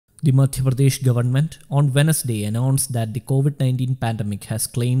The Madhya Pradesh government on Wednesday announced that the COVID-19 pandemic has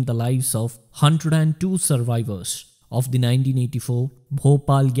claimed the lives of 102 survivors of the 1984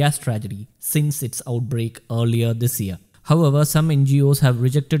 Bhopal gas tragedy since its outbreak earlier this year. However, some NGOs have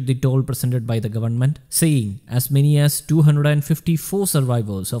rejected the toll presented by the government, saying as many as 254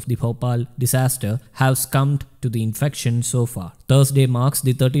 survivors of the Bhopal disaster have succumbed to the infection so far. Thursday marks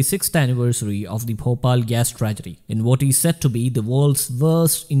the 36th anniversary of the Bhopal gas tragedy. In what is said to be the world's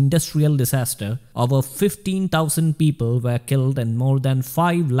worst industrial disaster, over 15,000 people were killed and more than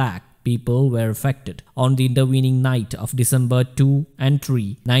 5 lakh people were affected. On the intervening night of December 2 and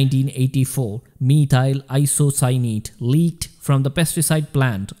 3, 1984, methyl isocyanate leaked from the pesticide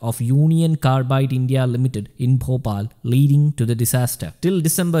plant of Union Carbide India Limited in Bhopal, leading to the disaster. Till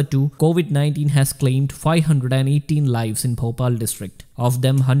December 2, COVID-19 has claimed 518 lives in Bhopal district. Of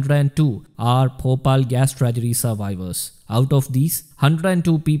them, 102 are Bhopal gas tragedy survivors. Out of these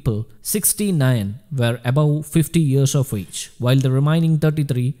 102 people, 69 were above 50 years of age, while the remaining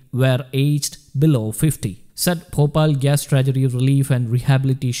 33 were aged below 50, said Bhopal Gas Tragedy Relief and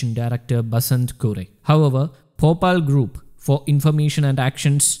Rehabilitation Director Basant Kurre. However, Bhopal Group for Information and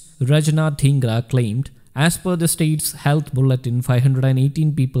Action's Rajna Dhingra claimed, as per the state's health bulletin,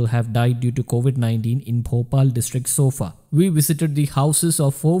 518 people have died due to COVID-19 in Bhopal district so far. We visited the houses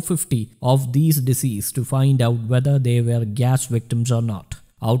of 450 of these deceased to find out whether they were gas victims or not.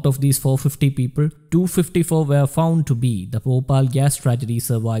 Out of these 450 people, 254 were found to be the Bhopal gas tragedy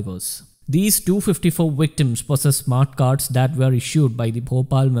survivors. These 254 victims possess smart cards that were issued by the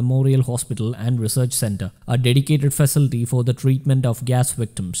Bhopal Memorial Hospital and Research Center, a dedicated facility for the treatment of gas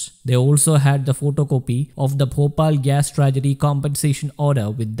victims. They also had the photocopy of the Bhopal gas tragedy compensation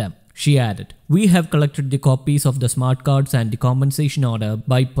order with them. She added, "We have collected the copies of the smart cards and the compensation order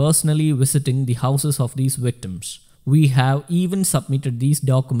by personally visiting the houses of these victims. We have even submitted these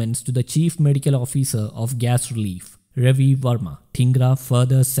documents to the Chief Medical Officer of Gas Relief, Ravi Verma," Dhingra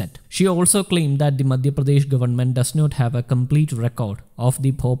further said. She also claimed that the Madhya Pradesh government does not have a complete record of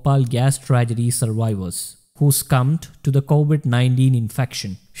the Bhopal gas tragedy survivors who succumbed to the COVID-19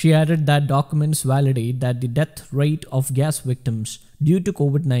 infection. She added that documents validate that the death rate of gas victims due to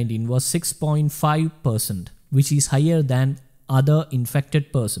COVID-19 was 6.5%, which is higher than other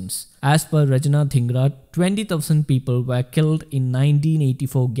infected persons. As per Rajna Dhingra, 20,000 people were killed in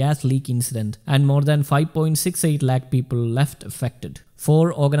 1984 gas leak incident and more than 5.68 lakh people left affected.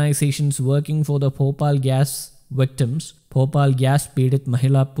 4 organizations working for the Bhopal gas victims, Bhopal Gas Peedit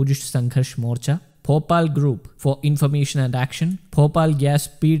Mahila Purush Sangharsh Morcha, Bhopal Group for Information and Action, Bhopal Gas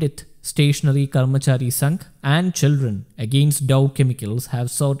Peedit Stationary Karmachari Sangh, and Children Against Dow Chemicals have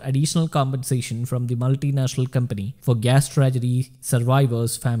sought additional compensation from the multinational company for gas tragedy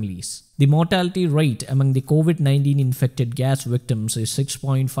survivors' families. The mortality rate among the COVID-19 infected gas victims is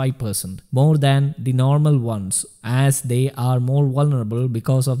 6.5%, more than the normal ones, as they are more vulnerable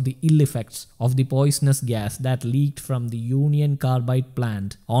because of the ill effects of the poisonous gas that leaked from the Union Carbide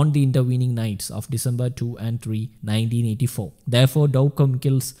plant on the intervening nights of December 2 and 3, 1984. Therefore, Dow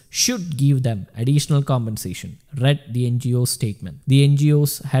Chemicals should give them additional compensation, read the NGO statement. The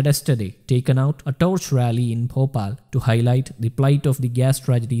NGOs had yesterday taken out a torch rally in Bhopal to highlight the plight of the gas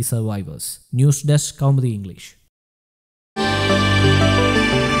tragedy survivors. News Desk, Kaumudy English.